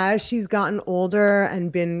family. As she's gotten older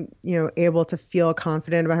and been, able to feel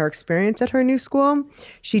confident about her experience at her new school,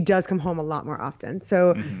 she does come home a lot more often.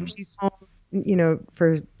 So she's home,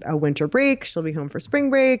 for a winter break. She'll be home for spring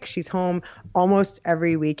break. She's home almost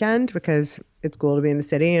every weekend because it's cool to be in the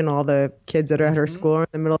city and all the kids that are at her school are in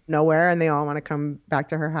the middle of nowhere and they all want to come back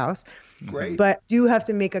to her house. Great. But do have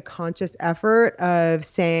to make a conscious effort of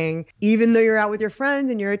saying, even though you're out with your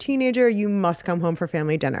friends and you're a teenager, you must come home for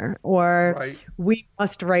family dinner. Or we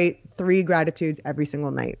must write 3 gratitudes every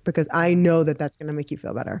single night because I know that that's going to make you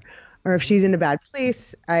feel better. Or if she's in a bad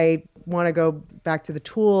place, I want to go back to the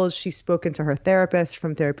tools. She's spoken to her therapist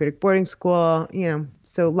from therapeutic boarding school,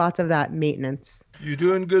 so lots of that maintenance. You're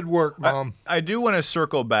doing good work, Mom. I do want to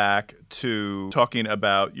circle back to talking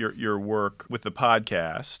about your work with the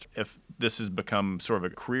podcast. If this has become sort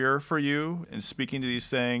of a career for you in speaking to these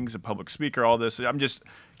things, a public speaker, all this, I'm just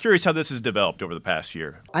curious how this has developed over the past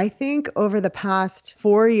year. I think over the past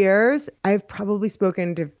 4 years, I've probably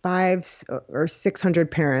spoken to 500 or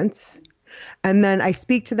 600 parents. And then I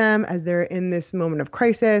speak to them as they're in this moment of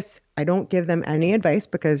crisis. I don't give them any advice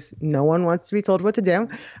because no one wants to be told what to do.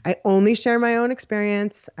 I only share my own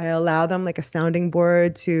experience. I allow them like a sounding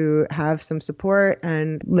board to have some support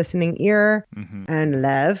and listening ear and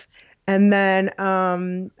love. And then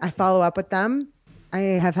I follow up with them. I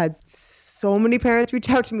have had so many parents reach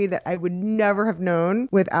out to me that I would never have known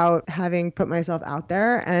without having put myself out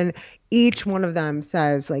there. And each one of them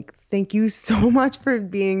says, thank you so much for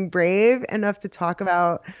being brave enough to talk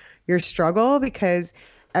about your struggle, because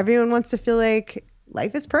everyone wants to feel like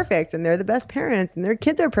life is perfect and they're the best parents and their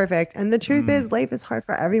kids are perfect. And the truth is life is hard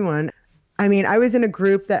for everyone. I mean, I was in a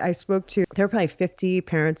group that I spoke to. There were probably 50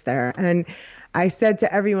 parents there. And I said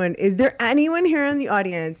to everyone, is there anyone here in the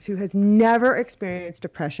audience who has never experienced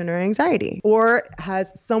depression or anxiety, or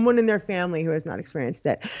has someone in their family who has not experienced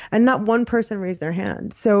it? And not one person raised their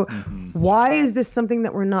hand. So why is this something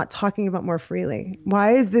that we're not talking about more freely?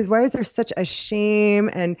 Why is there such a shame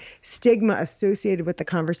and stigma associated with the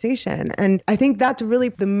conversation? And I think that's really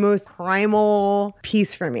the most primal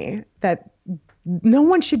piece for me, that no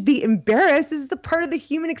one should be embarrassed. This is a part of the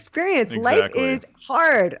human experience. Exactly. Life is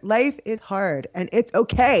hard. Life is hard. And it's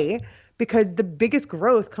okay, because the biggest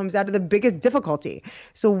growth comes out of the biggest difficulty.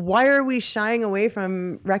 So why are we shying away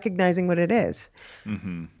from recognizing what it is?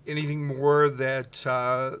 Anything more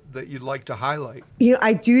that you'd like to highlight?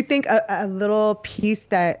 I do think a little piece,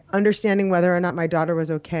 that understanding whether or not my daughter was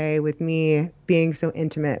okay with me being so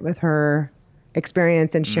intimate with her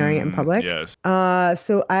experience and sharing it in public. Yes.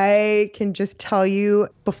 So I can just tell you,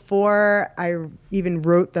 before I even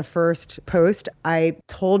wrote the first post, I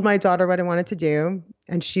told my daughter what I wanted to do.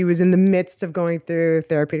 And she was in the midst of going through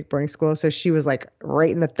therapeutic boarding school. So she was right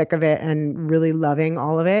in the thick of it and really loving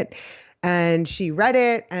all of it. And she read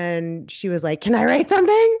it and she was like, can I write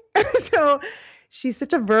something? So she's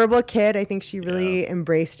such a verbal kid. I think she really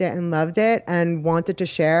embraced it and loved it and wanted to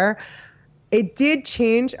share. It did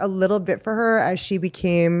change a little bit for her as she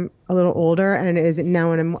became a little older and is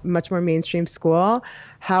now in a much more mainstream school.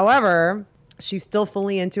 However, she's still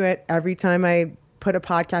fully into it. Every time I put a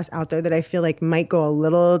podcast out there that I feel like might go a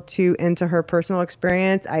little too into her personal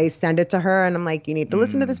experience, I send it to her and I'm like, you need to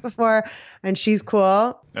listen to this before. And she's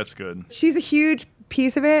cool. That's good. She's a huge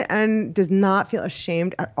piece of it and does not feel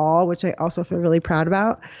ashamed at all, which I also feel really proud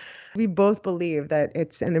about. We both believe that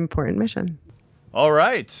it's an important mission. All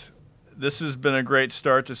right. This has been a great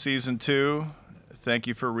start to season 2. Thank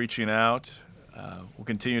you for reaching out. We'll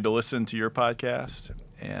continue to listen to your podcast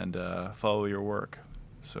and follow your work.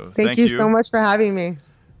 So thank you so much for having me.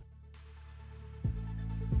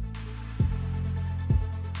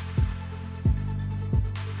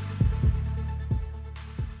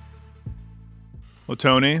 Well,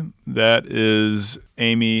 Tony, that is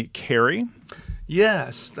Amy Carey.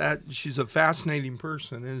 Yes, she's a fascinating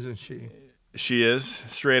person, isn't she? She is,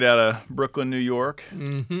 straight out of Brooklyn, New York.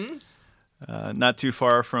 Not too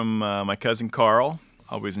far from my cousin Carl.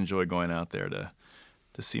 Always enjoy going out there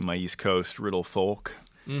to see my East Coast riddle folk.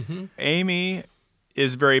 Amy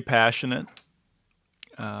is very passionate.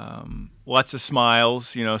 Lots of smiles,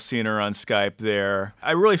 seeing her on Skype there.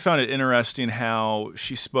 I really found it interesting how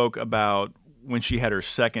she spoke about when she had her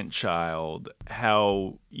second child,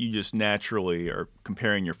 how you just naturally are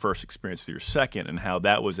comparing your first experience with your second, and how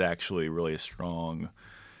that was actually really a strong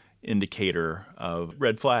indicator of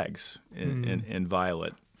red flags in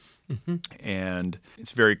Violet. And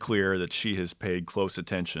it's very clear that she has paid close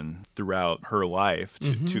attention throughout her life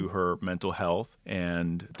to her mental health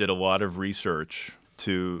and did a lot of research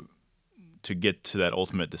to get to that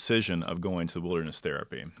ultimate decision of going to wilderness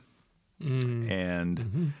therapy.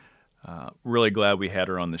 And Really glad we had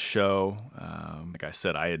her on the show. Like I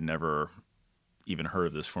said, I had never even heard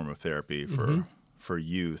of this form of therapy for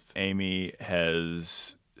youth. Amy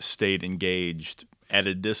has stayed engaged at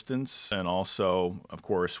a distance, and also, of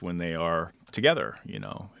course, when they are together,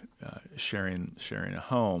 sharing a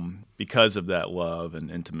home. Because of that love and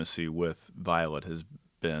intimacy with Violet, has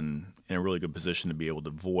been in a really good position to be able to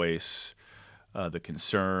voice the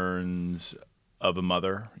concerns of a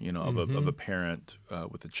mother, of a parent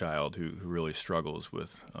with a child who really struggles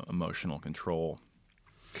with emotional control.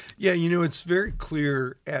 Yeah, it's very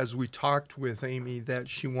clear as we talked with Amy that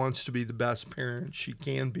she wants to be the best parent she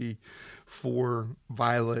can be for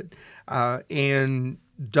Violet, and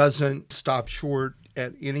doesn't stop short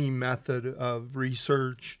at any method of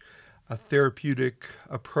research, therapeutic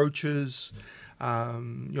approaches,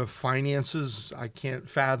 finances. I can't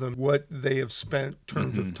fathom what they have spent in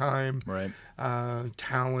terms of time, Right.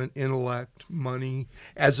 Talent, intellect, money.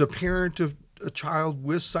 As a parent of a child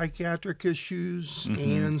with psychiatric issues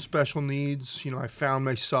and special needs, I found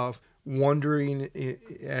myself wondering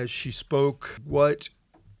as she spoke what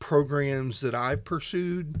programs that I've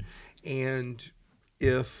pursued, and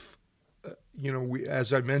if,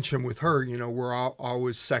 as I mentioned with her, we're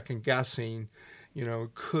always second guessing,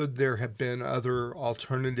 could there have been other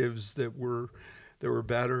alternatives that were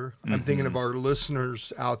better? I'm thinking of our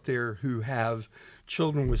listeners out there who have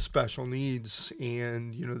children with special needs,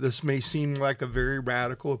 and this may seem like a very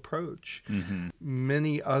radical approach.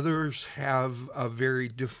 Many others have a very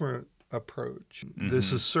different approach.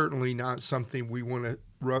 This is certainly not something we want to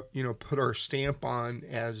put our stamp on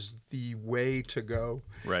as the way to go,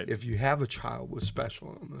 Right. if you have a child with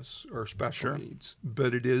special illness or special Sure. needs.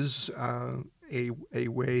 But it is a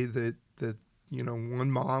way that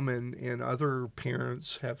one mom and other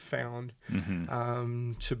parents have found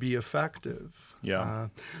to be effective. Yeah.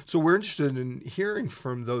 So we're interested in hearing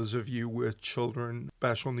from those of you with children,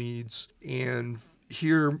 special needs, and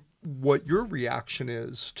hear what your reaction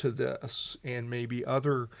is to this, and maybe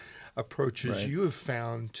other approaches Right. you have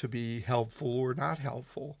found to be helpful or not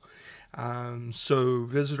helpful. So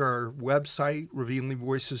visit our website,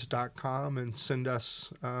 revealingvoices.com, and send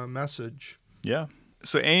us a message. Yeah.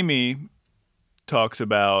 So Amy talks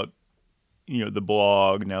about, the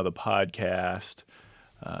blog, now the podcast,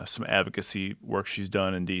 some advocacy work she's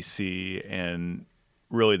done in D.C., and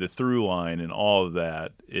really the through line in all of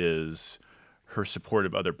that is her support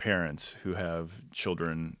of other parents who have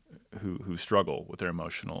children who struggle with their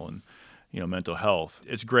emotional and mental health.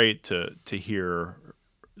 It's great to hear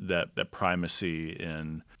that primacy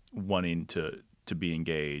in wanting to be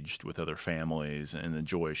engaged with other families, and the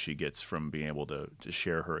joy she gets from being able to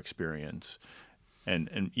share her experience,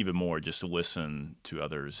 and even more just to listen to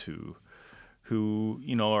others who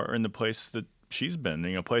are in the place that she's been,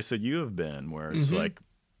 a place that you have been, where it's like,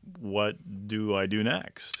 what do I do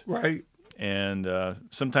next? Right. And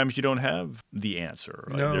sometimes you don't have the answer.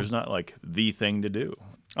 Like, No. There's not like the thing to do.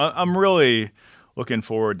 I'm really looking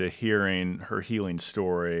forward to hearing her healing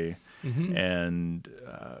story and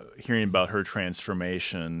hearing about her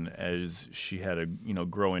transformation as she had a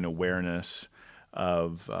growing awareness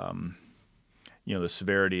of the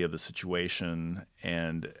severity of the situation,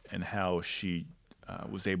 and how she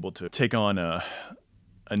was able to take on a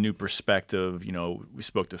new perspective. We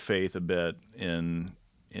spoke to Faith a bit in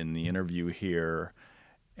the interview here,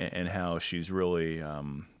 and how she's really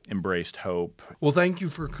embraced hope. Well, thank you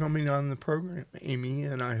for coming on the program, Amy,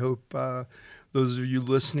 and I hope those of you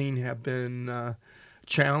listening have been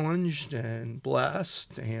challenged and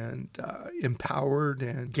blessed and empowered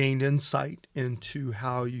and gained insight into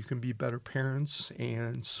how you can be better parents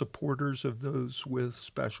and supporters of those with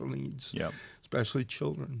special needs, Yeah. especially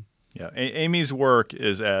children. Yeah. Amy's work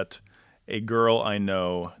is at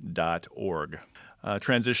agirliknow.org.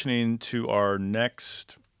 Transitioning to our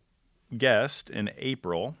next guest in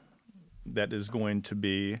April, that is going to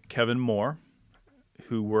be Kevin Moore,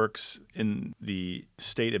 who works in the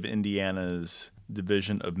state of Indiana's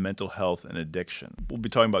Division of Mental Health and Addiction. We'll be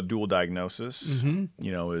talking about dual diagnosis,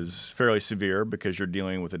 is fairly severe because you're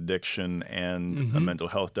dealing with addiction and a mental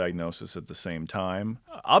health diagnosis at the same time.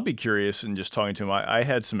 I'll be curious in just talking to him. I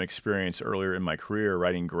had some experience earlier in my career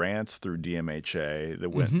writing grants through DMHA that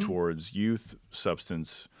went towards youth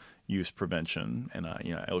substance use prevention, and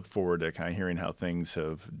I look forward to kind of hearing how things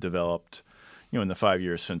have developed, in the 5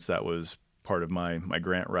 years since that was part of my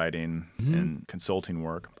grant writing and consulting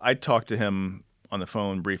work. I talked to him on the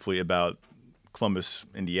phone briefly about Columbus,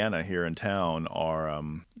 Indiana, here in town, our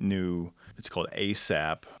new, it's called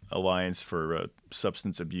ASAP, Alliance for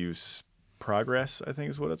Substance Abuse Progress, I think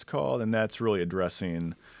is what it's called. And that's really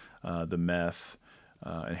addressing the meth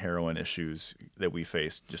and heroin issues that we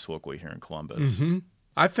face just locally here in Columbus. Mm-hmm.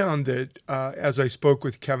 I found that as I spoke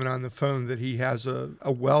with Kevin on the phone, that he has a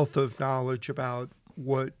wealth of knowledge about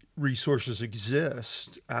what resources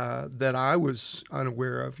exist that I was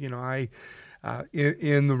unaware of. I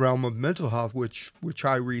in the realm of mental health, which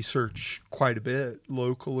I research quite a bit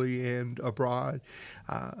locally and abroad,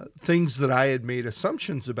 things that I had made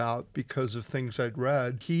assumptions about because of things I'd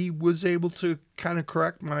read, he was able to kind of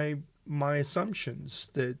correct my assumptions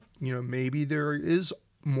that, maybe there is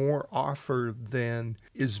more offer than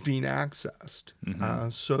is being accessed. Mm-hmm.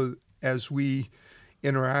 So as we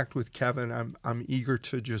interact with Kevin, I'm eager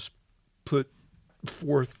to just put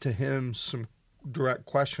forth to him some direct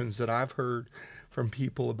questions that I've heard from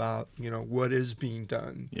people about, what is being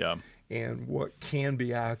done. Yeah. And what can be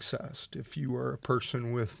accessed if you are a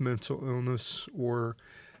person with mental illness or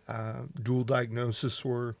dual diagnosis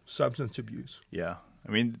or substance abuse. Yeah.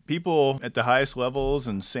 I mean, people at the highest levels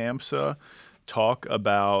in SAMHSA talk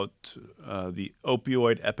about the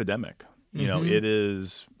opioid epidemic. It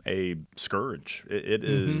is a scourge. It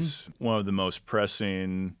is one of the most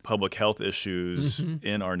pressing public health issues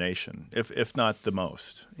in our nation, if not the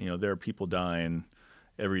most. There are people dying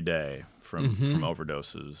every day from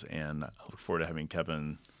overdoses, and I look forward to having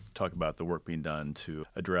Kevin talk about the work being done to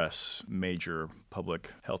address major public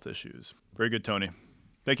health issues. Very good, Tony.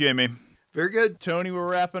 Thank you, Amy. Very good. Tony, we're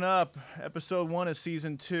wrapping up episode 1 of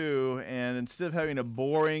season 2, and instead of having a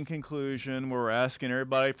boring conclusion where we're asking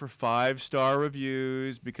everybody for 5-star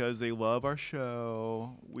reviews because they love our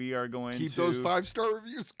show, we are going keep to those 5-star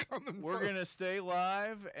reviews coming. We're going to stay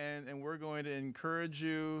live, and we're going to encourage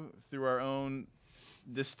you through our own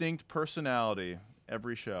distinct personality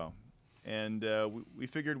every show. And we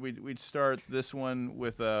figured we'd start this one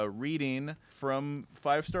with a reading from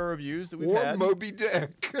 5-star reviews that we've had. Or Moby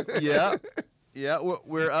Dick. Yeah.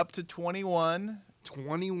 We're up to 21.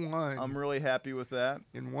 21. I'm really happy with that.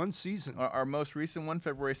 In one season. Our most recent one,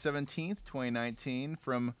 February 17th, 2019,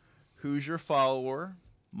 from Who's Your Follower?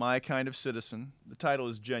 My Kind of Citizen. The title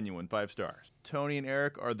is genuine, 5 stars. Tony and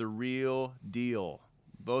Eric are the real deal.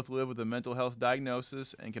 Both live with a mental health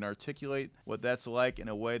diagnosis and can articulate what that's like in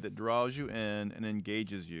a way that draws you in and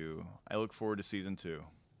engages you. I look forward to season 2.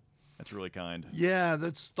 That's really kind. Yeah,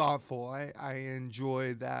 that's thoughtful. I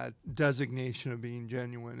enjoy that designation of being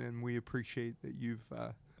genuine, and we appreciate that you've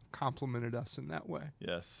complimented us in that way.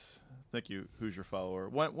 Yes. Thank you, Who's Your Follower?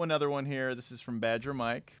 One other one here. This is from Badger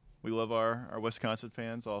Mike. We love our Wisconsin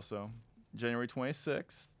fans also. January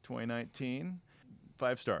 26th, 2019.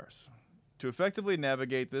 5 stars. To effectively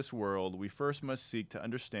navigate this world, we first must seek to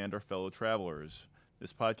understand our fellow travelers.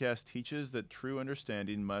 This podcast teaches that true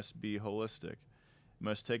understanding must be holistic. It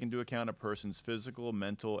must take into account a person's physical,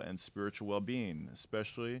 mental, and spiritual well-being.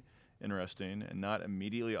 Especially interesting and not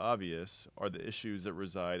immediately obvious are the issues that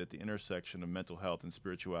reside at the intersection of mental health and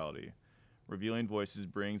spirituality. Revealing Voices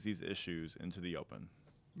brings these issues into the open.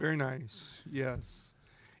 Very nice. Yes.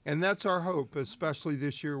 And that's our hope, especially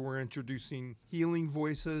this year. We're introducing Healing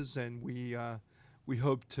Voices, and we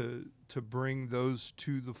hope to bring those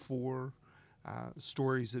to the fore,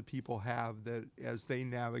 stories that people have that as they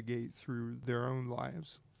navigate through their own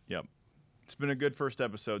lives. Yep. It's been a good first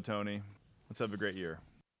episode, Tony. Let's have a great year.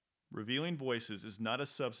 Revealing Voices is not a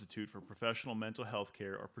substitute for professional mental health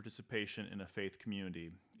care or participation in a faith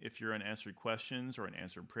community. If your unanswered questions or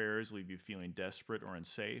unanswered prayers leave you feeling desperate or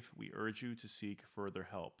unsafe, we urge you to seek further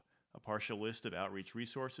help. A partial list of outreach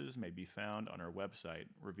resources may be found on our website,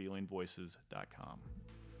 revealingvoices.com.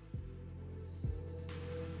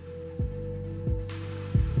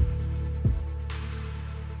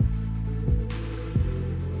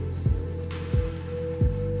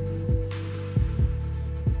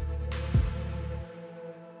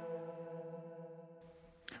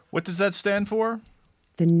 What does that stand for?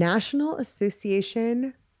 The National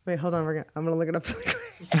Association. Wait, hold on. I'm gonna look it up.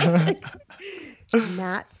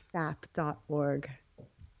 natsap.org.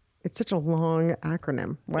 It's such a long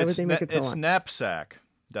acronym. Why would they make it so long? It's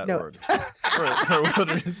knapsack.org. No. for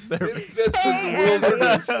wilderness therapy. It fits in the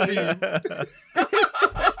wilderness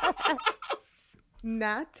theme.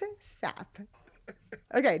 NATSAP.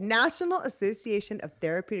 Okay, National Association of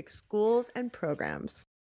Therapeutic Schools and Programs.